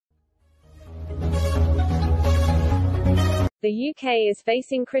The UK is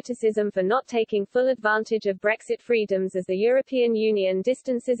facing criticism for not taking full advantage of Brexit freedoms as the European Union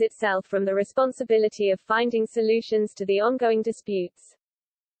distances itself from the responsibility of finding solutions to the ongoing disputes.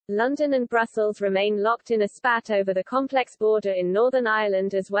 London and Brussels remain locked in a spat over the complex border in Northern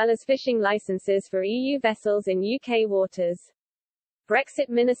Ireland as well as fishing licences for EU vessels in UK waters. Brexit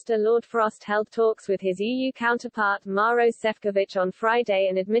Minister Lord Frost held talks with his EU counterpart Maros Sefcovic on Friday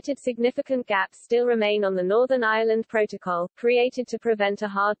and admitted significant gaps still remain on the Northern Ireland Protocol, created to prevent a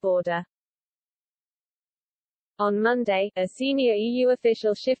hard border. On Monday, a senior EU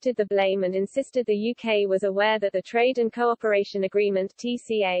official shifted the blame and insisted the UK was aware that the Trade and Cooperation Agreement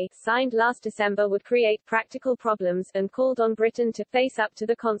 (TCA) signed last December would create practical problems, and called on Britain to face up to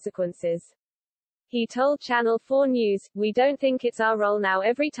the consequences. He told Channel 4 News, "We don't think it's our role now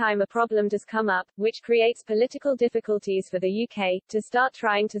every time a problem does come up, which creates political difficulties for the UK, to start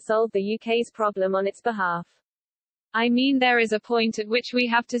trying to solve the UK's problem on its behalf. I mean there is a point at which we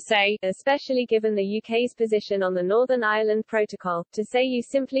have to say, especially given the UK's position on the Northern Ireland Protocol, to say you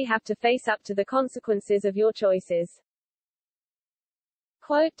simply have to face up to the consequences of your choices."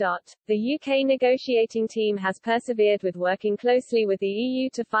 Quote. The UK negotiating team has persevered with working closely with the EU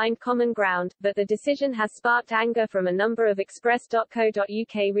to find common ground, but the decision has sparked anger from a number of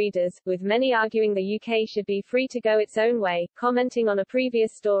Express.co.uk readers, with many arguing the UK should be free to go its own way. Commenting on a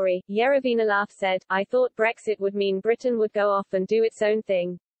previous story, Yeravina Laugh said, "I thought Brexit would mean Britain would go off and do its own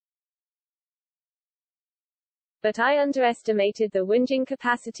thing. But I underestimated the whinging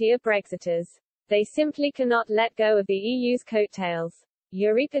capacity of Brexiters. They simply cannot let go of the EU's coattails."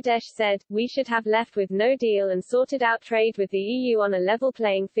 Euripides said, "We should have left with no deal and sorted out trade with the EU on a level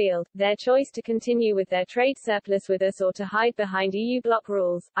playing field. Their choice to continue with their trade surplus with us or to hide behind EU bloc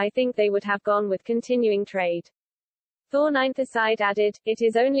rules, I think they would have gone with continuing trade." Thorneintheside added, "It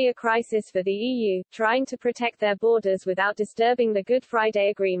is only a crisis for the EU, trying to protect their borders without disturbing the Good Friday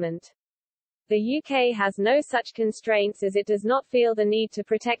Agreement. The UK has no such constraints as it does not feel the need to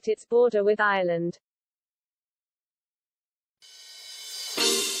protect its border with Ireland."